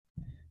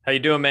How you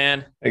doing,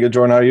 man? Hey, good,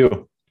 Jordan. How are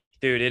you?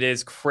 Dude, it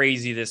is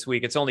crazy this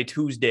week. It's only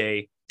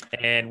Tuesday,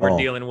 and we're Oh,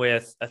 dealing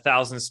with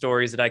 1,000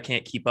 stories that I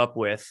can't keep up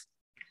with.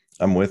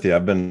 I'm with you.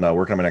 I've been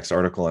working on my next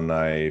article, and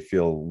I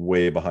feel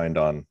way behind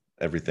on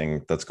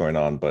everything that's going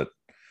on, but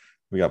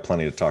we got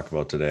plenty to talk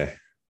about today.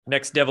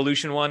 Next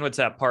devolution one, what's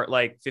that part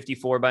like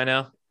 54 by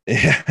now?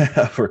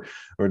 Yeah,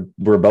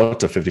 we're about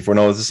to 54.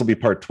 No, this will be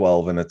part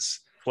 12, and it's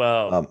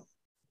 12. um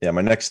yeah,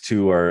 my next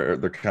two are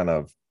they're kind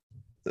of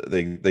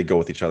they go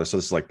with each other. So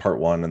this is like part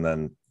one, and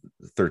then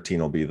 13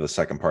 will be the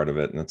second part of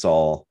it, and it's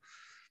all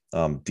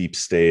deep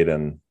state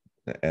and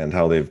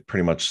how they've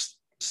pretty much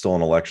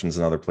stolen elections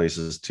in other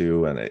places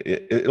too, and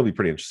it'll be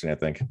pretty interesting, I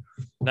think.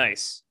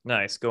 Nice.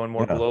 Nice. Going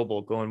more Yeah,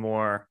 global, going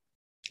more,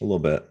 a little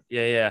bit.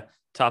 yeah, yeah,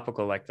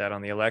 topical like that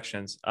on the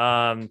elections.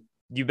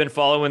 You've been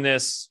following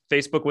this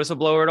Facebook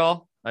whistleblower at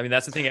all? I mean,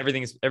 that's the thing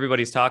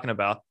everybody's talking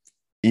about.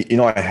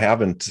 I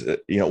haven't.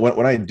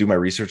 When I do my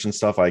research and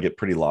stuff, I get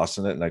pretty lost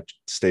in it, and I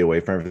stay away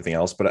from everything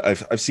else. But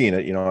I've seen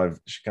it.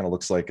 She kind of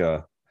looks like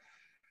a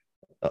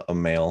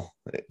male.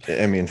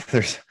 I mean,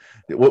 there's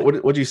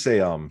what do you say?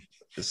 Somebody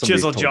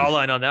Chisel told you.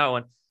 jawline on that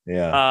one.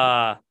 Yeah,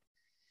 Uh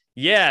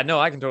Yeah, no,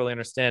 I can totally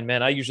understand,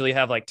 man. I usually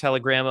have like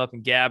Telegram up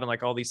and Gab and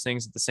like all these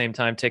things at the same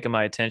time taking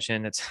my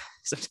attention. It's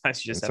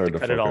sometimes you just it's have to hard to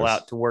cut it all focus.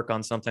 out to work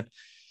on something.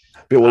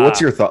 But what's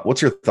Uh your thought?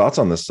 What's your thoughts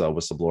on this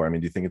whistleblower? I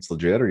mean, do you think it's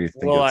legit, or do you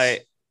think well,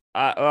 it's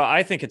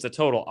I think it's a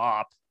total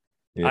op.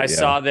 I yeah,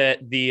 saw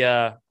that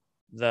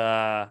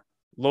the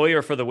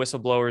lawyer for the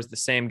whistleblower is the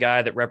same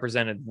guy that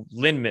represented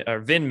Linman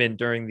or Vinman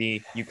during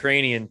the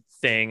Ukrainian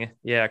thing,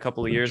 yeah, a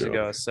couple of no years joke?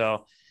 ago.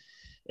 So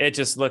it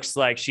just looks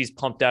like she's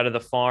pumped out of the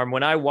farm.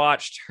 When I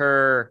watched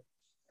her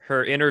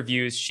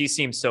interviews, she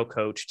seems so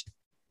coached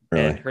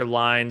and Really her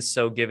lines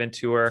so given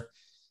to her.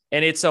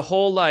 And it's a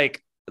whole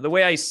like the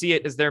way I see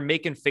it is they're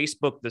making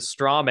Facebook the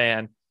straw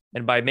man.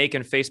 And by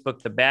making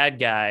Facebook the bad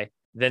guy,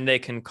 then they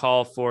can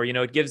call for,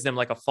 it gives them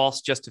like a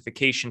false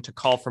justification to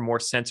call for more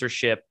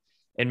censorship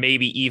and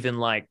maybe even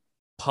like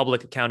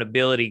public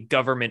accountability,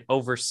 government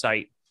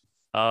oversight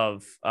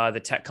of the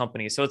tech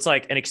companies. So it's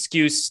like an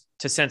excuse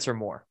to censor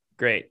more.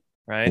 Great.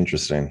 Right.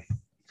 interesting.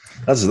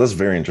 That's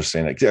very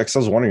interesting. Yeah, because I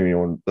was wondering,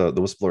 when the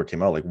whistleblower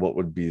came out, like what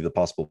would be the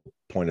possible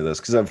point of this?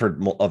 Because I've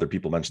heard other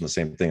people mention the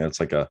same thing. It's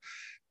like a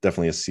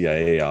definitely a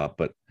CIA op,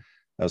 but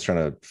I was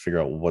trying to figure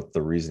out what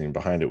the reasoning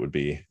behind it would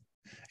be,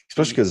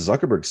 especially because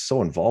Zuckerberg's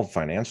so involved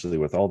financially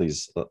with all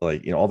these,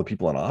 like all the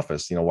people in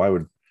office. Why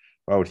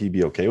would he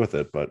be okay with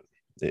it? But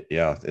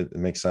it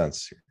makes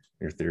sense.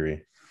 Your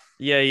theory.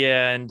 Yeah,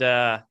 yeah.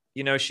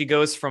 And she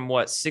goes from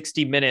what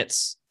 60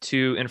 minutes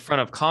to in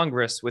front of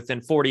Congress within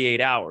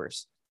 48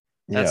 hours.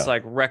 That's Yeah,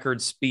 like record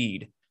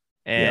speed.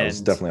 yeah, it was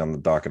And definitely on the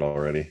docket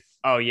already.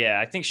 oh yeah,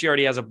 I think she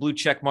already has a blue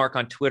check mark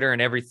on Twitter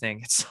and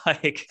everything. It's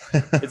like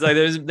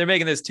they're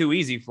making this too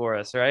easy for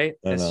us, right?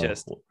 I It's know.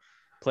 just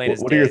plain What,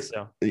 as what are your, day.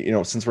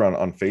 So since we're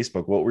on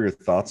Facebook, what were your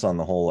thoughts on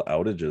the whole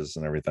outages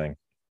and everything?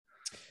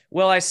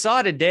 well, I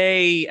saw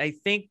today, I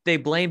think they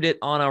blamed it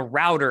on a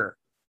router.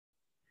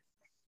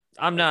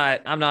 I'm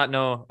not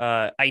no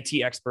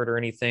IT expert or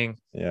anything,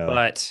 Yeah,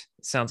 but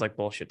it sounds like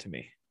bullshit to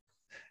me.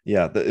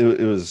 yeah, it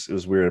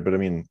was weird, but I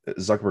mean,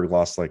 Zuckerberg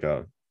lost like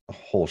a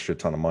whole shit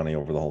ton of money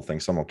over the whole thing,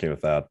 so I'm okay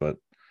with that. But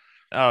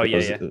Oh it yeah,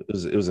 was yeah. it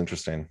was it was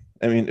interesting.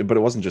 I mean, but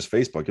it wasn't just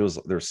Facebook.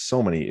 There's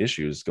so many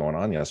issues going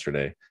on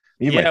yesterday.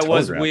 Even my Yeah, it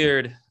was Telegram.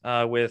 weird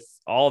with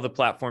all the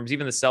platforms,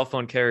 even the cell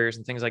phone carriers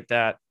and things like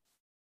that.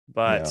 Yeah,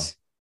 But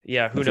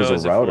yeah, who if it was a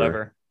knows if we'll router,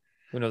 ever,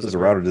 who if it knows was if a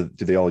we're router, ever.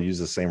 do they all use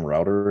the same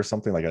router or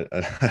something? Like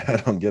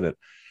I don't get it.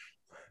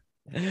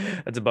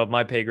 That's above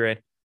my pay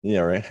grade.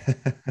 Yeah, right.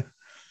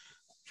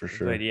 For But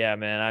sure. yeah,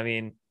 man, I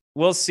mean,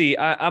 we'll see.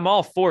 I'm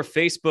all for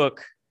Facebook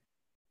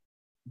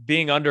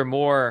being under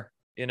more,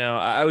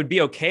 I would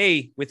be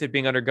okay with it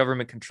being under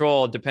government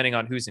control, depending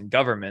on who's in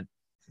government.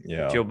 If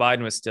Yeah. Joe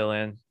Biden was still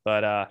in,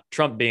 but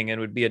Trump being in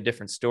would be a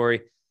different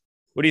story.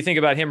 What do you think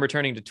about him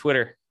returning to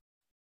Twitter?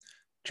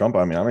 Trump,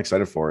 I mean, I'm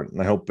excited for it,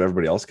 and I hope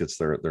everybody else gets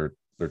their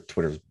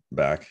Twitters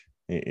back.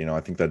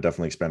 I think that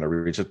definitely expand our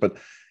reach. But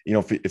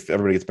if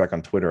everybody gets back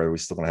on Twitter, are we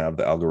still going to have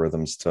the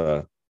algorithms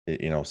to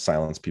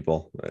silence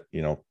people?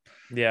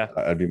 Yeah.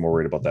 I'd be more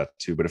worried about that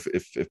too. But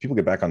if people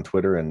get back on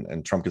Twitter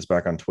and Trump gets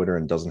back on Twitter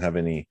and doesn't have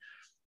any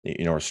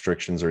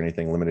restrictions or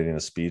anything limiting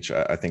his speech,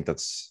 I think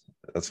that's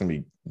going to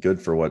be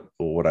good for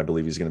what I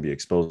believe he's going to be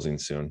exposing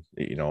soon.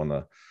 In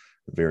the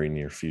very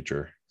near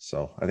future.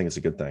 So I think it's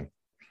a good thing.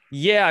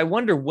 Yeah, I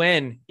wonder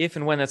if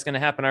and when that's going to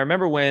happen. I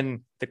remember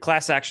when the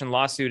class action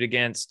lawsuit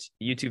against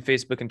YouTube,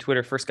 Facebook, and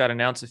Twitter first got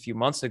announced a few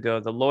months ago.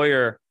 The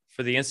lawyer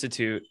for the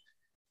institute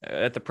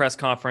at the press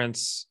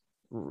conference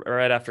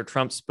right after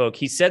Trump spoke,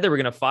 he said they were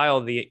going to file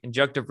the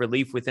injunctive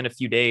relief within a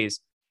few days,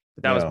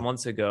 but that was Yeah.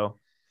 months ago.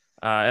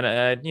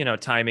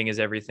 Timing is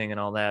everything and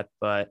all that.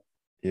 But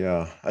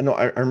Yeah, I know.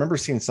 I remember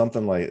seeing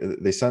something like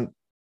they sent.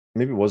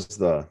 Maybe it was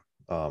the.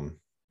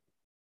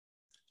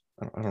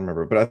 I don't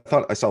remember, but I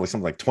thought I saw like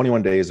something like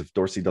 21 days. If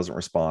Dorsey doesn't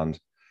respond,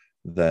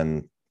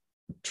 then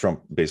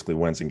Trump basically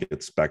wins and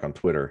gets back on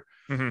Twitter.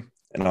 mm-hmm.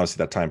 And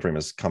obviously that time frame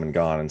has come and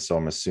gone. And so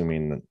I'm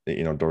assuming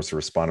that, Dorsey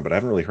responded, but I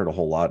haven't really heard a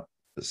whole lot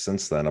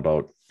since then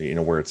about,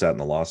 where it's at in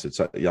the lawsuit.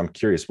 So yeah, I'm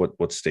curious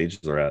what stage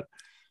they're at.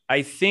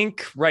 I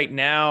think right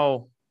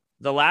now,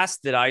 the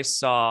last that I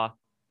saw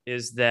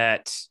is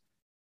that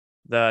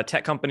the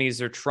tech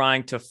companies are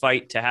trying to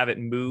fight to have it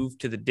move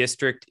to the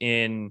district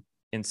in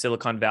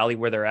Silicon Valley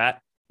where they're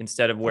at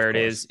instead of where it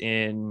is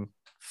in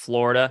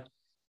Florida.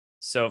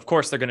 So of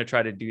course they're going to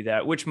try to do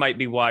that, which might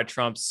be why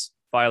Trump's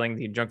filing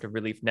the injunctive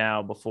relief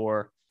now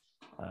before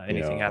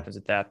anything happens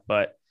with that.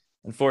 But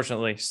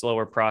unfortunately,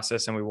 slower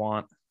process than we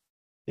want.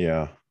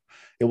 Yeah,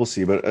 it will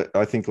see. But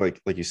I think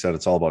like you said,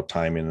 it's all about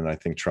timing, and I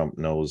think Trump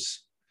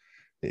knows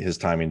his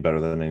timing better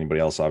than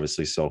anybody else,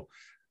 obviously. So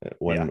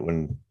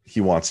when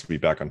he wants to be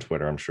back on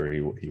Twitter, I'm sure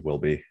he will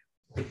be.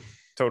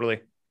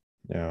 Totally.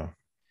 Yeah.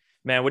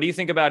 Man, what do you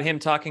think about him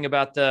talking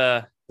about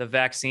the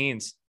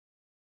vaccines?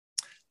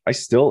 I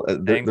still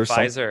there's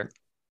Pfizer.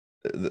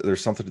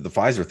 There's something to the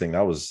Pfizer thing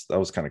that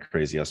was kind of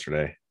crazy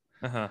yesterday.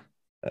 Uh-huh.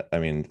 I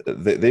mean,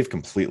 they've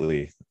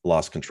completely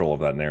lost control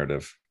of that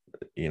narrative.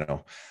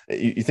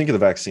 You think of the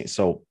vaccine.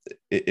 So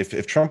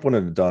if Trump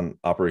wouldn't have done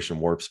Operation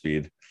Warp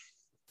Speed,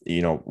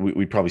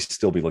 we'd probably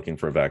still be looking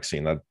for a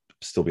vaccine that'd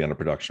still be under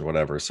production,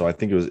 whatever. So I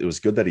think it was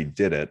good that he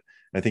did it.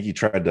 And I think he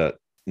tried to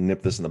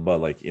nip this in the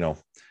bud. Like,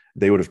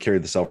 they would have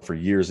carried this out for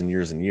years and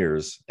years and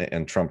years.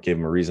 And Trump gave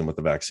him a reason with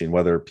the vaccine,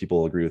 whether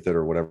people agree with it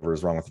or whatever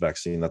is wrong with the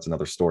vaccine. That's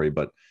another story.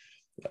 But,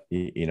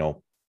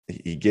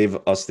 he gave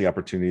us the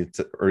opportunity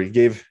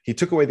he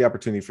took away the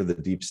opportunity for the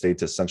deep state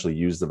to essentially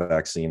use the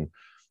vaccine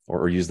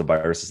or use the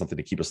virus as something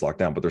to keep us locked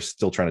down. But they're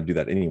still trying to do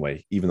that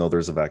anyway, even though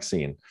there's a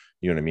vaccine.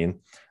 You know what I mean?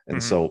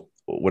 And so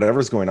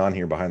whatever's going on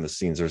here behind the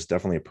scenes, there's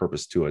definitely a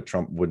purpose to it.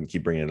 Trump wouldn't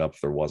keep bringing it up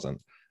if there wasn't.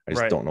 I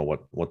just don't know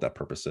what that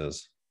purpose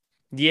is.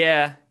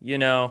 Yeah,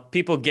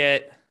 people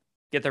get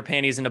their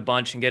panties in a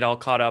bunch and get all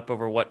caught up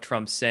over what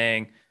Trump's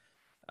saying.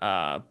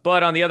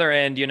 But on the other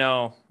end,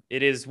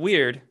 it is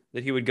weird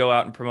that he would go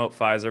out and promote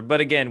Pfizer.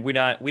 But again, we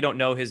don't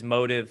know his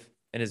motive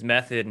and his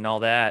method and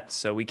all that,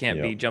 so we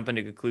can't be jumping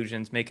to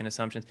conclusions, making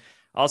assumptions.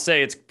 I'll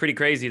say it's pretty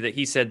crazy that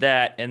he said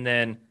that, and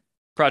then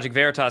Project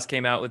Veritas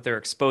came out with their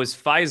exposed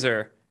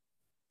Pfizer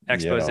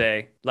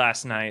expose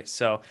last night.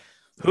 So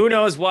who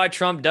knows why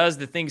Trump does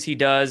the things he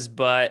does,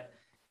 but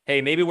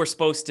hey, maybe we're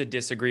supposed to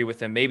disagree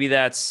with him. Maybe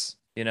that's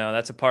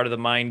a part of the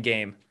mind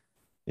game.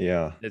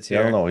 Yeah. I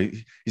don't know.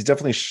 He's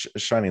definitely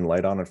shining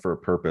light on it for a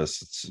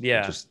purpose. It's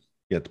just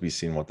yet to be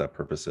seen what that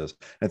purpose is.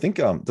 I think,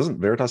 doesn't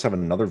Veritas have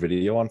another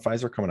video on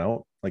Pfizer coming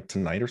out like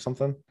tonight or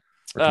something?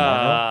 Or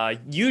tomorrow?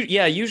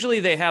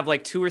 Usually they have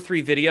like 2 or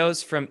 3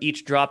 videos from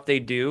each drop they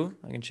do.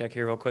 I can check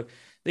here real quick.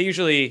 They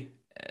usually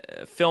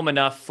film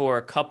enough for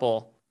a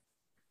couple.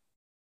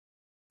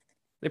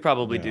 They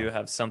probably do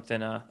have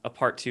something, a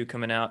part 2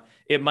 coming out.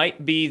 It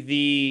might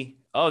be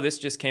this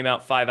just came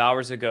out 5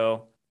 hours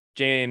ago.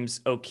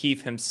 James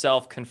O'Keefe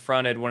himself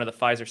confronted one of the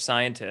Pfizer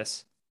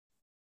scientists.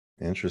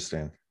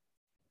 Interesting.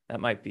 That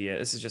might be it.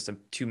 This is just a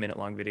 2-minute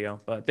long video,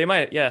 but they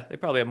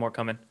probably have more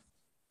coming.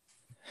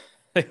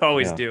 They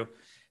always do.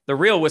 The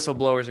real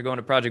whistleblowers are going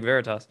to Project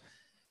Veritas.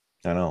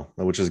 I know,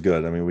 which is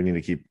good. I mean, we need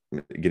to keep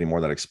getting more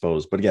of that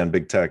exposed. But again,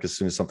 big tech, as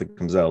soon as something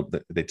comes out,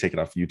 they take it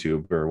off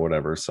YouTube or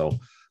whatever. So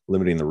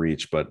limiting the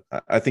reach. But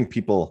I think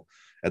people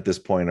at this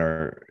point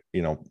are,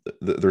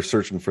 they're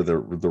searching for the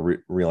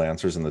real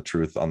answers and the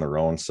truth on their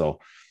own. So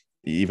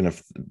even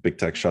if big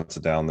tech shuts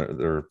it down,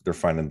 they're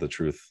finding the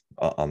truth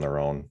on their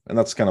own. And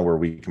that's kind of where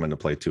we come into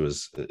play too,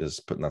 is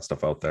putting that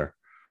stuff out there.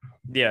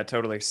 Yeah,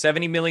 totally.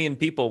 70 million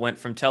people went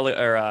from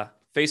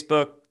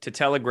Facebook to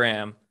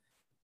Telegram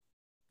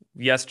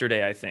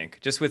yesterday, I think,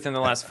 just within the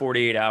last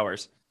 48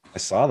 hours. I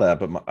saw that,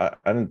 but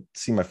I didn't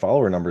see my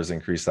follower numbers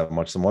increase that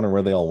much. I'm wondering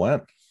where they all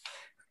went.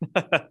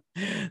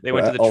 They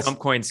went to the Trump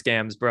coin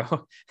scams, bro.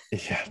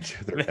 Yeah,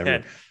 dude, they're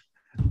everywhere.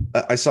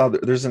 I saw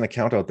there's an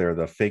account out there,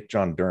 the fake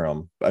John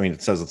Durham. I mean,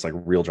 it says it's like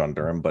real John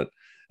Durham, but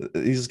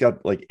he's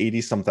got like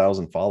 80-some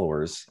thousand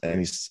followers and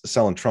he's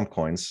selling Trump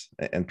coins.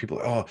 And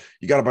people,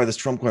 you got to buy this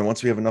Trump coin.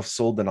 Once we have enough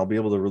sold, then I'll be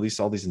able to release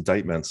all these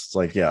indictments. It's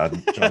like, yeah,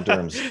 John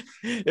Durham's.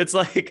 It's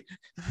like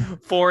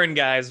foreign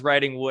guys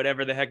writing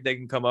whatever the heck they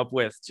can come up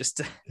with.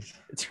 Just,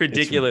 it's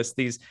ridiculous.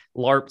 These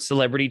LARP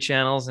celebrity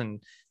channels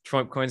and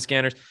Trump coin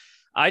scanners.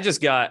 I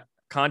just got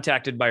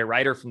contacted by a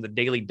writer from the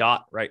Daily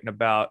Dot writing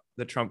about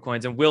the Trump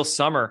coins, and Will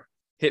Sommer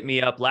hit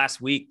me up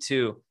last week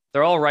too.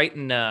 They're all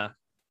writing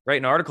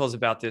articles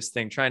about this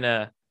thing, trying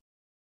to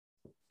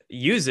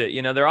use it.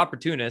 They're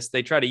opportunists.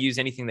 They try to use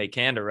anything they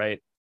can to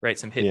write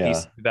some hit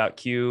pieces about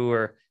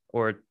Q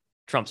or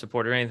Trump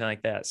support or anything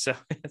like that. So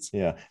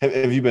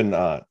have you been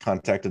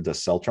contacted to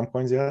sell Trump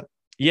coins yet?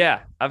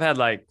 Yeah, I've had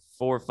like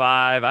 4 or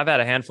 5. I've had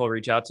a handful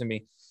reach out to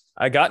me.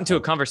 I got into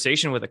a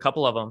conversation with a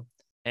couple of them,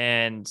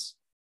 and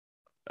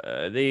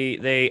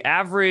they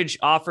average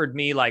offered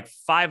me like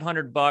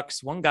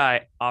 $500. One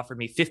guy offered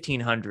me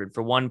 $1,500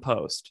 for one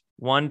post,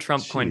 one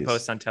Trump coin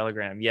post on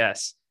Telegram.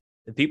 Yes,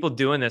 the people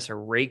doing this are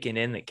raking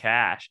in the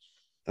cash.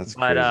 That's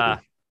crazy.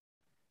 And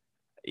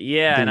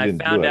I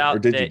found out. Or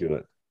did you do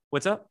it?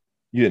 What's up?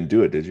 You didn't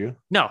do it, did you?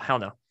 No, hell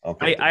no.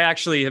 Okay. I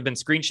actually have been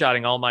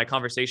screenshotting all my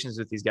conversations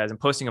with these guys and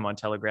posting them on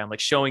Telegram, like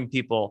showing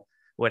people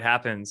what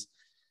happens.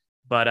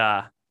 But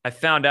I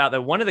found out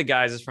that one of the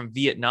guys is from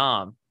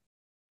Vietnam.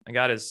 I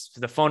got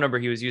the phone number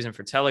he was using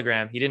for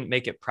Telegram. He didn't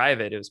make it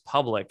private. It was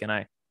public. And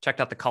I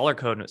checked out the caller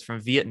code and it was from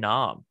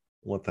Vietnam.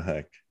 What the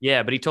heck?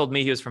 Yeah, but he told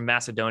me he was from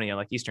Macedonia,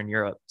 like Eastern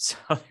Europe. So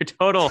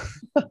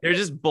they're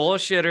just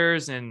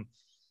bullshitters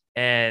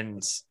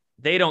and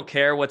they don't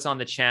care what's on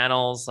the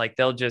channels. Like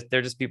they're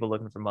just people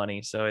looking for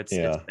money. So it's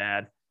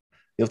bad.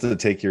 You have to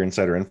take your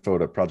insider info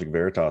to Project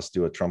Veritas,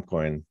 do a Trump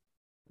coin,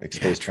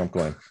 expose Trump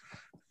coin.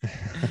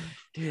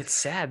 Dude, it's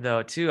sad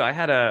though, too. I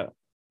had a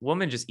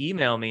woman just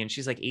email me and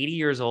she's like 80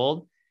 years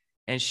old.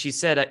 And she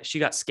said she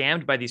got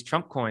scammed by these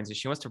Trump coins and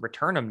she wants to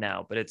return them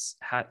now. But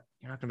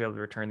you're not going to be able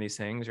to return these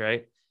things,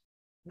 right?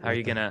 How are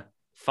you going to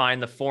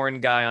find the foreign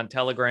guy on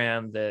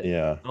Telegram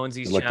that owns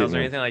these channels or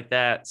anything like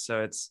that?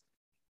 So it's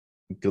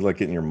good luck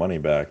getting your money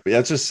back. But yeah,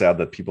 it's just sad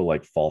that people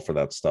like fall for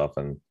that stuff,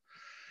 and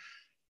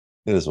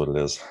it is what it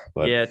is.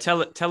 But yeah,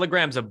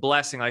 Telegram's a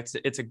blessing. Like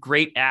it's a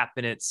great app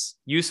and it's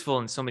useful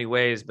in so many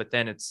ways, but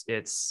then it's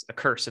a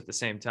curse at the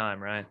same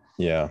time, right?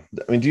 Yeah.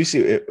 I mean, do you see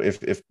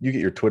if you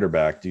get your Twitter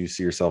back, do you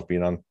see yourself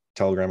being on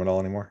Telegram at all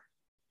anymore?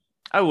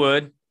 I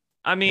would.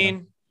 I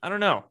mean, I don't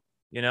know.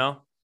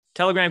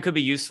 Telegram could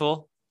be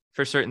useful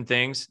for certain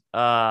things.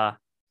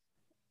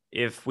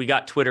 If we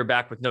got Twitter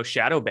back with no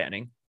shadow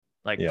banning,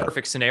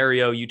 perfect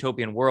scenario,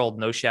 utopian world,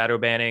 no shadow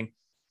banning.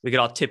 We could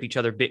all tip each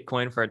other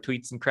Bitcoin for our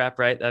tweets and crap,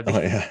 right?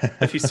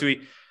 That'd be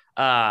sweet.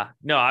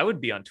 No, I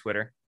would be on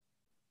Twitter.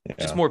 Yeah.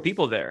 Just more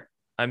people there.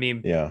 I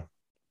mean,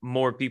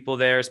 more people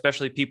there,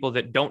 especially people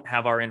that don't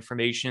have our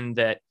information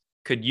that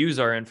could use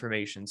our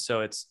information.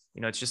 So it's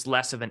just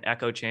less of an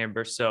echo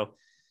chamber. So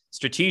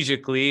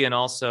strategically and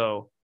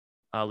also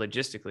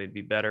logistically, it'd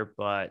be better.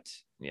 But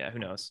yeah, who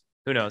knows?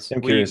 Who knows?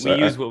 We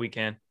use what we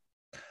can.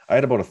 I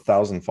had about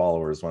 1,000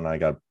 followers when I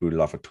got booted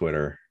off of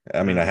Twitter.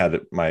 I mean, I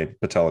had my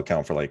Patel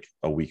account for like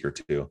a week or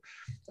two,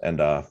 and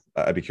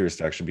I'd be curious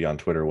to actually be on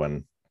Twitter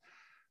when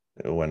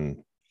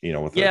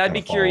with I'd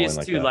be curious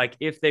too. Like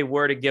if they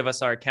were to give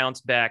us our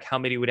accounts back, how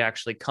many would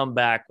actually come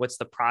back? What's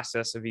the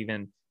process of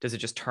does it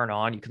just turn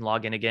on? You can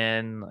log in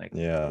again. Like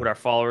would our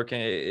follower it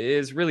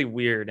is really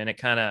weird, and it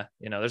kind of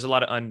there's a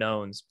lot of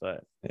unknowns,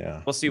 but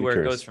we'll see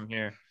where it goes from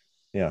here.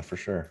 Yeah, for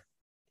sure.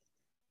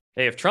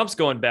 Hey, if Trump's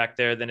going back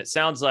there, then it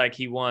sounds like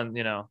he won,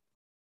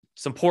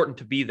 it's important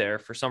to be there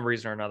for some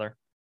reason or another.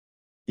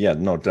 Yeah,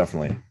 no,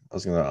 definitely. I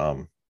was going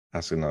to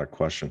ask another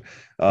question.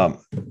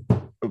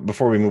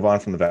 Before we move on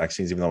from the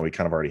vaccines, even though we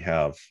kind of already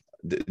have,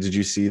 did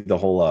you see the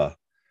whole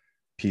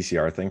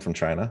PCR thing from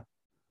China?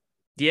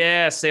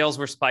 Yeah, sales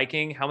were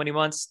spiking. How many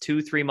months?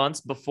 2-3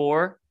 months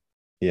before?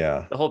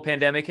 Yeah. The whole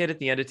pandemic hit at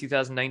the end of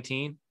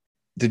 2019.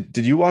 Did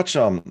you watch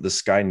the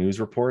Sky News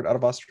report out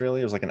of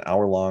Australia? It was like an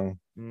hour long.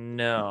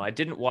 No, I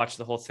didn't watch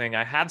the whole thing.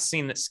 I have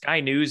seen that Sky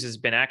News has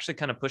been actually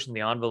kind of pushing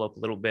the envelope a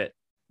little bit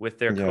with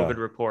their COVID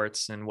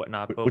reports and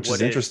whatnot. But which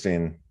is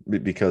interesting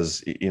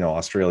because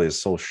Australia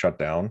is so shut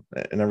down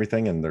and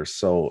everything, and they're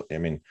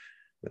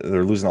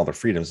losing all their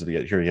freedoms.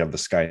 Yet here you have the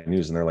Sky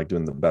News, and they're like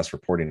doing the best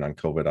reporting on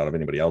COVID out of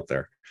anybody out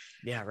there.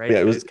 Yeah, right. Yeah,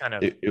 it was kind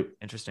of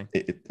interesting.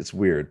 It's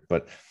weird,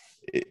 but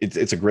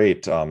it's a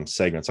great segment.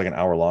 It's like an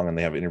hour long, and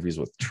they have interviews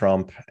with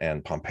Trump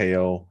and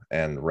Pompeo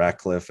and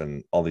Ratcliffe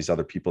and all these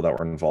other people that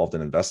were involved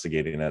in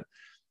investigating it.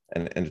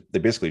 And they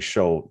basically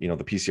show, the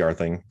PCR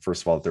thing.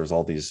 First of all, that there was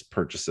all these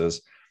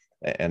purchases,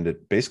 and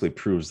it basically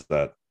proves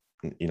that,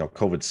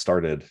 COVID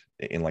started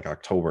in like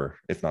October,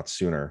 if not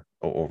sooner,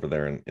 over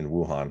there in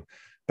Wuhan,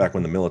 back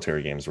when the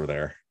military games were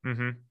there.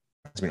 Mm-hmm.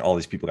 I mean, all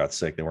these people got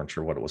sick. They weren't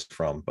sure what it was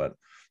from, but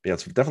yeah,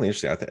 it's definitely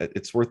interesting. I think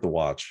it's worth the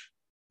watch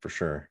for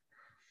sure.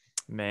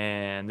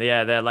 Man,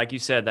 yeah, that like you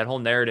said, that whole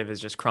narrative is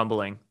just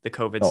crumbling, the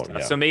COVID stuff.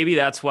 Yeah. So maybe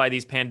that's why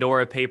these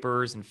Pandora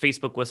papers and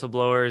Facebook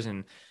whistleblowers,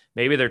 and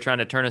maybe they're trying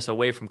to turn us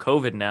away from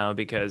COVID now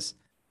because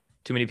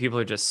too many people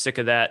are just sick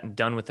of that and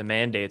done with the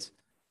mandates.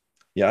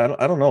 Yeah,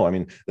 I don't know. I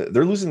mean,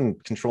 they're losing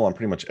control on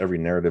pretty much every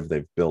narrative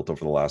they've built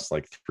over the last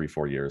like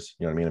 3-4 years.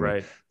 You know what I mean?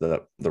 Right.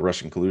 The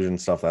Russian collusion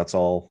stuff, that's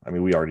all. I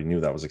mean, we already knew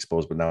that was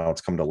exposed, but now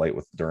it's come to light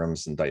with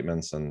Durham's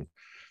indictments and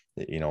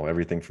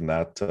everything from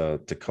that to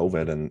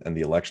COVID and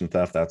the election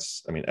theft.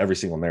 Every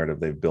single narrative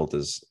they've built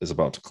is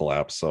about to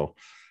collapse. So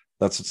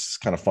that's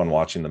kind of fun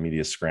watching the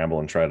media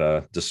scramble and try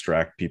to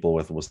distract people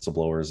with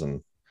whistleblowers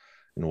and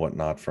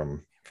whatnot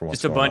from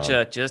what's going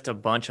on. Just a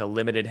bunch of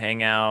limited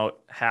hangout,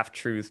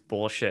 half-truth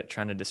bullshit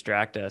trying to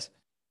distract us.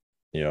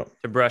 Yeah.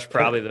 To brush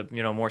probably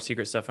the more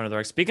secret stuff under the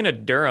rug. Speaking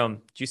of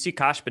Durham, did you see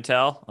Kash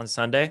Patel on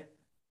Sunday?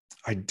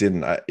 I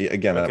didn't. Okay.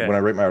 When I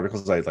write my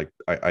articles, I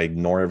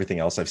ignore everything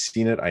else. I've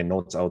seen it. I know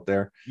it's out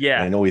there.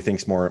 Yeah. I know he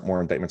thinks more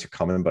indictments are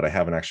coming, but I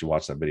haven't actually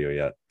watched that video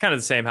yet. Kind of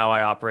the same how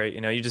I operate.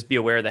 You just be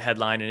aware of the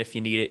headline, and if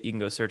you need it, you can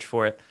go search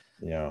for it.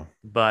 Yeah.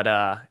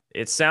 But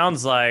it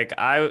sounds like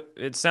a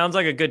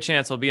good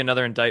chance there'll be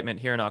another indictment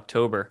here in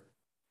October.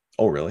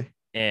 Oh, really?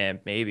 And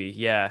maybe,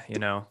 yeah.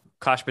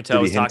 Kosh Patel Did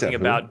he was hint talking at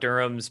who? about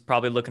Durham's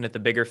probably looking at the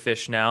bigger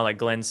fish now, like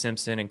Glenn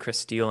Simpson and Chris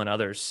Steele and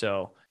others.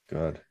 So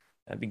Good.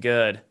 that'd be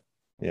good.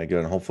 Yeah, good.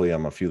 And hopefully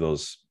a few of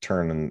those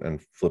turn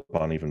and flip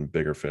on even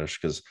bigger fish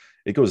because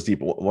it goes deep.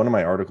 One of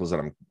my articles that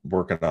I'm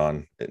working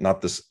on, not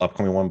this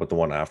upcoming one, but the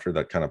one after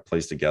that kind of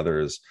plays together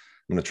is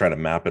I'm going to try to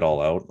map it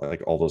all out,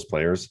 like all those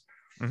players.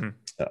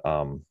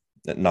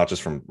 Not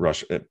just from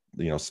Russia,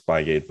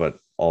 Spygate, but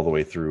all the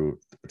way through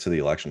to the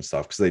election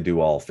stuff because they do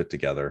all fit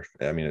together.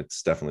 I mean,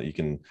 it's definitely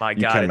My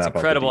you God, can it's map out the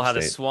incredible deep how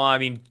the state. Swamp. I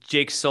mean,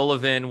 Jake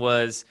Sullivan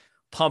was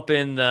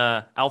pumping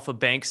the Alpha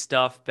Bank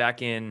stuff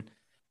back in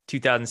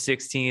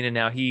 2016, and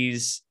now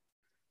he's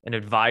an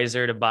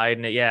advisor to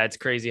Biden. Yeah, it's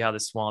crazy how the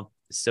Swamp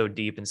is so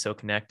deep and so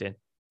connected.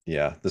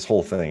 Yeah, this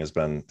whole thing has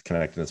been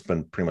connected. It's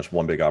been pretty much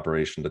one big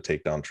operation to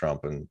take down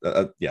Trump. And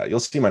yeah, you'll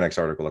see my next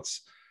article.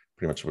 That's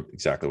pretty much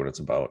exactly what it's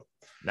about.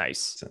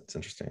 Nice. It's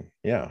interesting.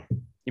 Yeah.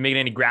 You making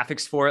any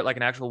graphics for it, like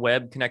an actual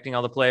web connecting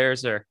all the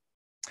players, or?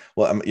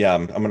 Well, I'm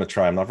going to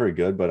try. I'm not very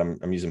good, but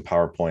I'm using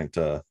PowerPoint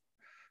to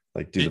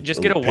like do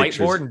just get a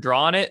pictures. Whiteboard and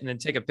draw on it, and then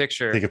take a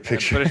picture. Take a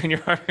picture. And put it in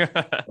your.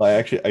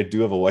 I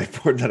do have a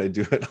whiteboard that I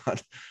do it on.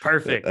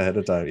 Perfect. Ahead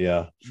of time.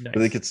 Yeah. Nice. I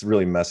think it's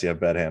really messy. I have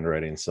bad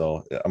handwriting,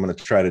 so I'm going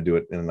to try to do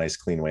it in a nice,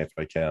 clean way if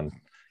I can.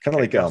 Kind of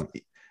like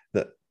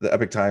the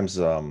Epic Times.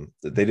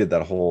 They did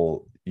that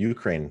whole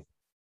Ukraine,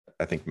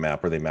 I think,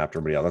 map where they mapped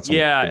everybody out. That's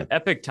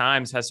Epic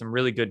Times has some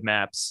really good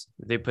maps.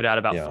 They put out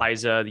about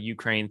Pfizer, the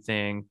Ukraine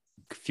thing,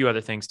 a few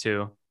other things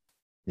too.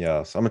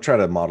 Yeah, so I'm gonna try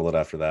to model it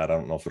after that. I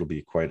don't know if it'll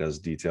be quite as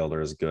detailed or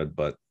as good,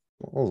 but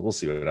we'll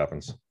see what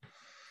happens.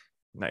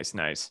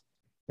 Nice.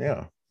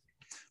 Yeah.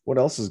 What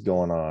else is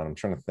going on? I'm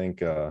trying to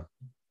think of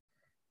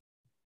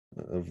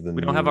the.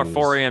 We don't have our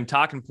 4 a.m.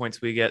 talking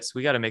points we get, so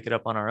we got to make it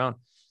up on our own.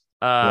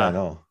 Yeah, I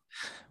know.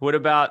 What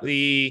about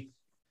the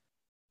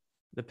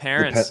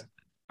parents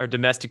are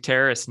domestic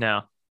terrorists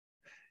now?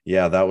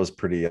 Yeah, that was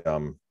pretty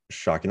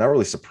shocking. Not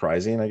really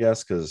surprising, I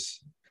guess,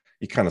 because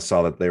you kind of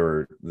saw that they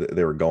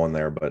were going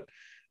there, but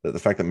the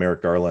fact that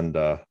Merrick Garland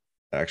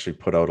actually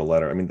put out a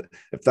letter. I mean,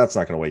 if that's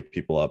not going to wake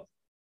people up,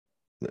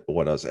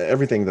 what does?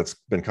 Everything that's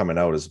been coming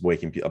out is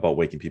waking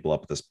people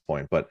up at this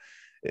point. But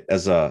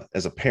as a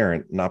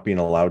parent, not being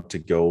allowed to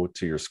go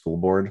to your school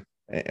board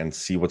and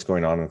see what's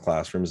going on in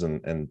classrooms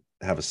and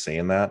have a say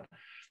in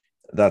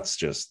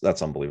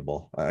that's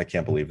unbelievable. I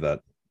can't believe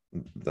that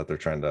they're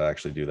trying to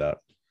actually do that.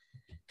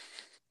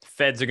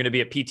 Feds are going to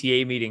be at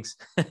PTA meetings.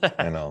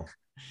 I know.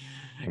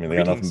 I mean, they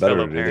got nothing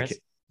better to do.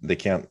 They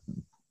can't,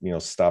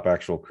 stop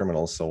actual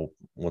criminals. So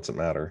what's it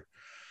matter?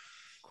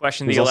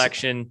 Question the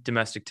election,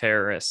 domestic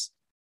terrorists.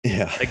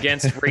 Yeah.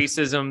 Against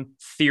racism,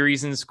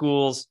 theories in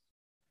schools,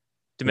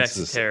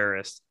 domestic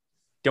terrorists.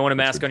 Don't want a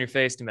mask on your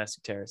face,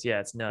 domestic terrorists. Yeah,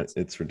 it's nuts.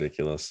 It's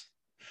ridiculous.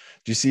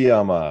 Do you see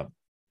the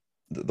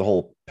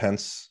whole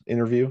Pence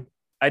interview?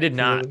 I did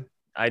not.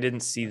 I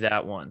didn't see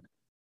that one.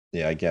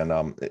 Yeah, again,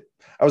 I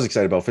was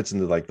excited about. Fits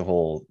into like the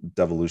whole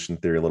devolution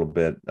theory a little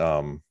bit.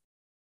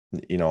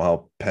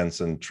 How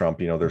Pence and Trump,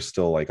 they're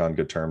still like on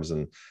good terms,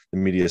 and the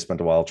media spent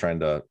a while trying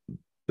to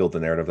build the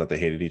narrative that they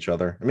hated each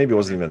other. And maybe it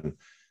wasn't even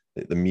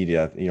the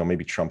media,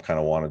 maybe Trump kind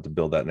of wanted to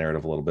build that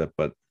narrative a little bit,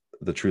 but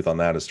the truth on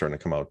that is starting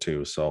to come out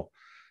too. So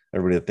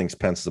everybody that thinks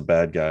Pence is a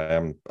bad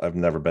guy, I've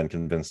never been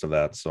convinced of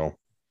that. So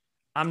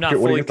I'm not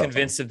fully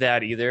convinced of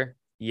that either.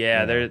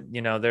 Yeah,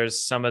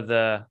 there's some of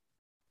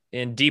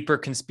in deeper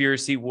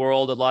conspiracy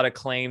world, a lot of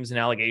claims and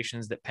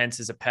allegations that Pence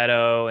is a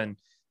pedo, and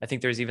I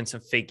think there's even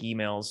some fake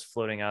emails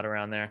floating out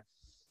around there.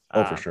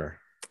 Oh, for sure.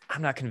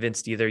 I'm not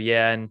convinced either.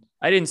 Yeah. And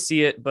I didn't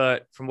see it,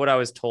 but from what I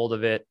was told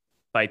of it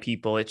by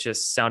people, it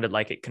just sounded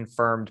like it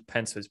confirmed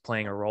Pence was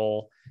playing a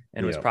role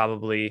and was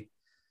probably,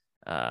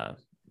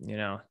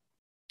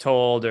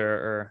 told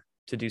or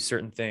to do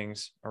certain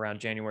things around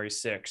January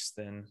 6th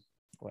and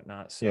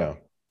whatnot. So. Yeah.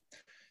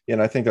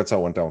 And I think that's how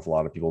it went down with a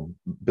lot of people.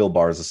 Bill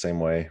Barr is the same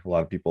way. A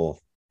lot of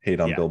people hate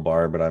on Bill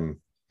Barr, but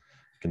I'm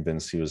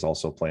convinced he was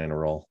also playing a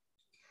role.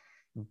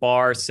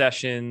 Barr,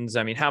 Sessions.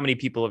 I mean, how many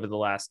people over the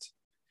last?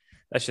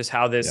 That's just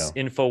how this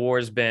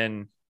InfoWar's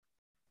been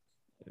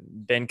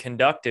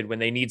conducted. When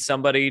they need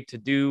somebody to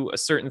do a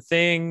certain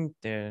thing,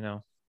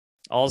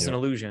 all's an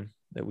illusion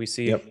that we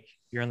see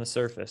here on the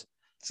surface.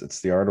 It's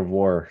the art of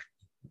war,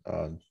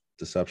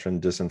 deception,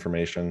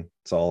 disinformation.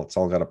 It's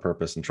all got a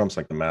purpose, and Trump's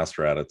like the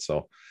master at it.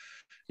 So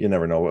you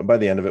never know. By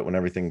the end of it, when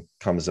everything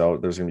comes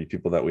out, there's going to be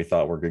people that we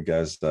thought were good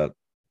guys that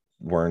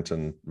weren't,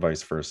 and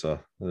vice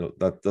versa.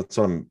 That's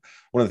what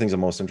one of the things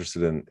I'm most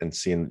interested in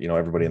seeing,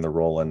 everybody in the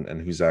role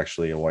and who's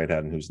actually a white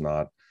hat and who's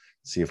not.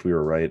 See if we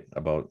were right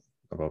about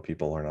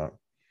people or not.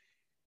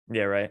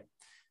 Yeah, right.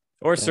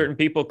 Or certain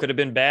people could have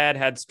been bad,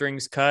 had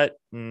strings cut,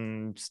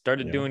 and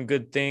started doing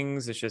good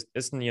things. It's just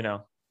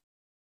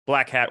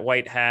black hat,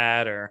 white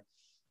hat, or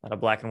not a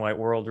black and white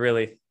world,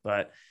 really.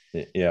 But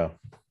yeah.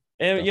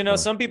 And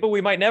some people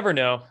we might never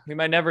know. We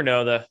might never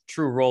know the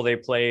true role they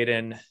played,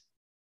 and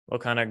will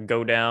kind of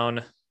go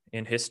down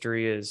in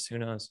history as who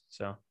knows.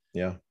 So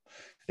yeah,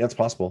 it's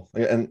possible.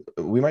 And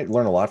we might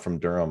learn a lot from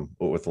Durham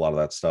with a lot of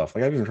that stuff.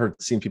 Like I've even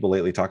seen people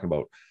lately talking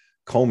about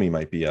Comey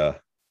might be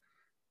a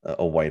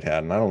a white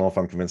hat. And I don't know if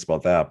I'm convinced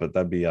about that, but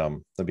that'd be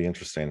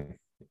interesting,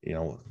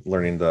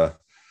 learning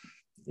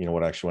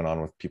what actually went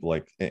on with people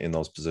like in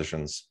those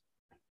positions.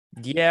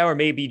 Yeah, or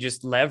maybe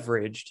just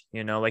leveraged,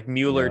 like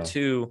Mueller Yeah.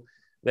 too.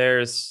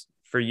 There's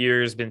for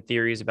years been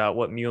theories about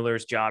what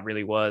Mueller's job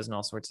really was and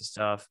all sorts of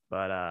stuff.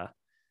 But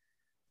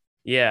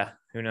yeah,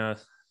 who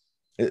knows?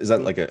 Is that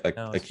Who like a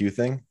knows? Q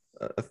thing?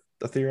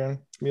 A theory on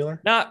Mueller?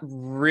 Not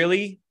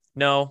really.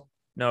 No,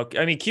 no.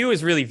 I mean, Q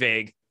is really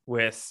vague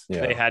with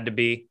they Yeah. had to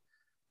be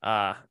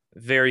uh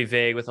very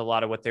vague with a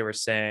lot of what they were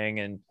saying.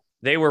 And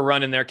they were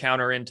running their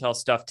counter intel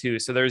stuff too.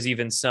 So there's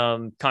even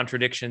some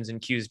contradictions in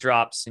Q's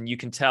drops. And you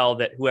can tell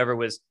that whoever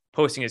was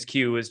posting his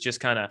Q was just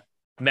kind of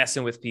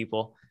messing with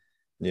people,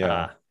 uh,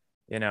 Yeah.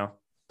 you know,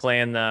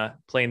 playing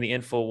the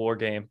info war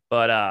game.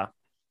 But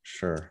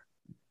Sure.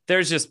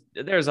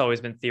 there's always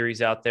been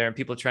theories out there and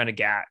people trying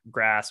to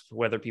grasp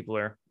whether people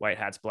are white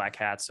hats, black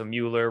hats. So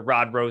Mueller,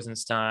 Rod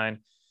Rosenstein.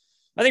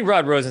 I think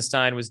Rod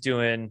Rosenstein was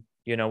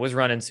was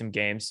running some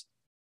games.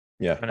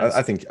 Yeah. Running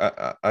I think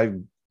I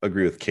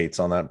agree with Kate's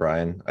on that,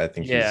 Brian. I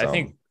think Yeah, he's I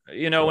think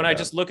the when white I hat.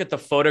 just look at the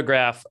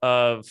photograph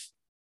of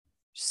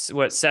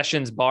what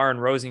Sessions Bar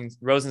and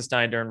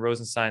Rosenstein during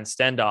Rosenstein's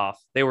standoff,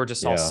 they were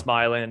just all Yeah.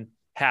 smiling,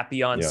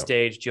 happy on Yeah.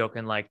 stage,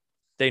 joking like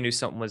they knew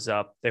something was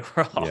up. They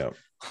were all Yeah.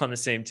 on the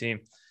same team.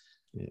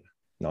 Yeah.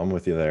 No, I'm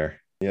with you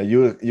there. Yeah.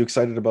 You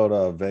excited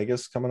about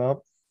Vegas coming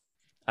up?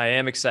 I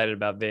am excited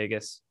about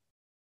Vegas.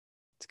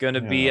 It's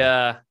gonna be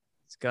Yeah.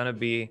 it's gonna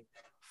be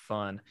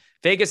fun.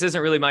 Vegas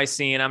isn't really my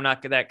scene. I'm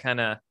not that kind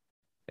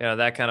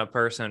of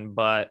person,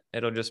 but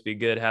it'll just be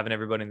good having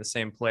everybody in the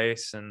same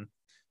place. And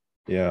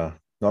Yeah.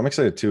 No, I'm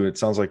excited too. It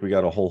sounds like we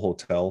got a whole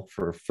hotel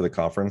for the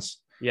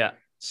conference. yeah,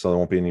 So there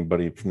won't be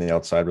anybody from the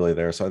outside really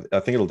there. So I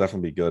think it'll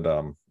definitely be good.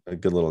 A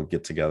good little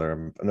get together.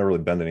 I've never really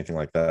been to anything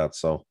like that.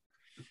 So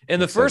and I'm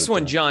the first excited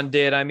one to. John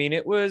did, I mean,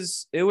 it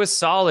was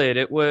solid.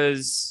 It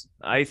was,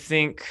 I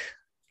think,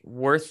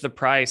 worth the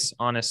price,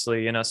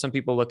 honestly. Some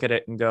people look at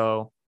it and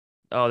go,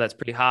 oh, that's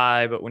pretty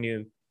high. But when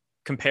you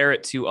compare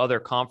it to other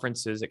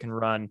conferences, it can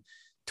run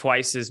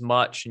twice as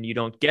much and you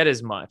don't get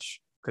as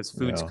much because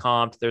food's Yeah.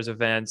 comped, there's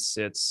events,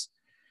 it's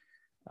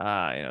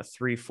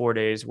 3-4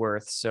 days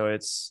worth. So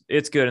it's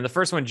good. And the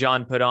first one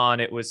John put on,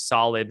 it was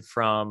solid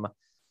from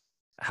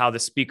how the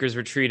speakers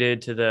were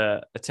treated to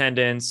the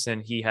attendance,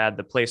 and he had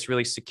the place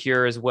really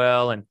secure as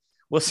well. And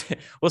we'll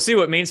see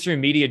what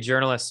mainstream media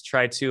journalists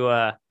try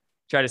to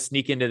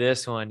sneak into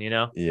this one.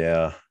 Yeah.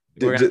 We're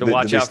gonna have to Did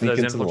watch they out for sneak those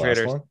into the last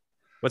infiltrators. one?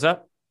 What's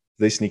up?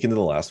 Did they sneak into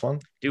the last one?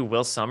 Dude,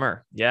 Will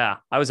Summer. Yeah.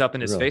 I was up in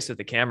his Really? face with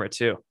the camera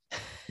too.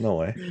 No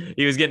way.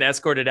 He was getting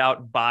escorted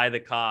out by the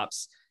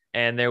cops.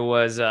 And there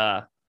was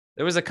a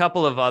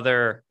couple of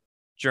other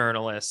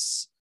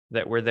journalists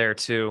that were there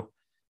too.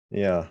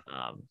 Yeah.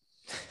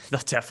 They'll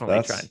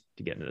definitely try That's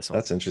to get into this one.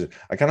 that's interesting.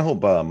 I kind of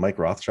hope Mike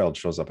Rothschild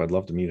shows up. I'd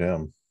love to meet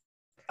him.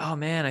 Oh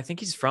man, I think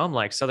he's from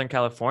like Southern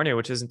California,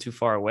 which isn't too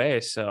far away.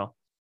 So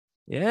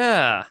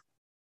yeah.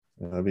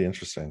 Yeah, that'd be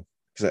interesting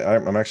because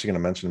I'm actually going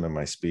to mention him in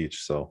my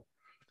speech. So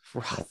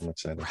I'm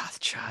excited.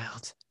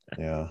 Rothschild.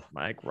 Yeah.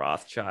 Mike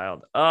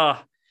Rothschild. Oh,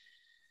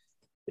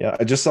 Yeah.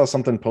 I just saw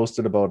something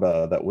posted about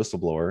that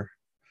whistleblower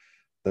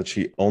that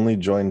she only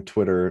joined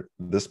Twitter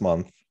this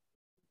month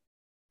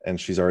and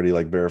she's already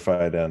like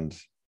verified and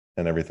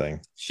everything.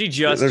 she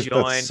just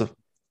joined.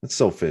 It's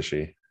so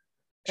fishy.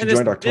 She And this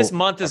joined this October.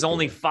 month is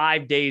only October.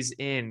 5 days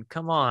in.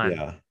 Come on.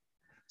 Yeah.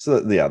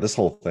 So yeah, this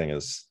whole thing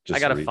is just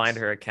I gotta reeks. find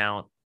her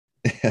account.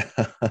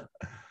 Yeah.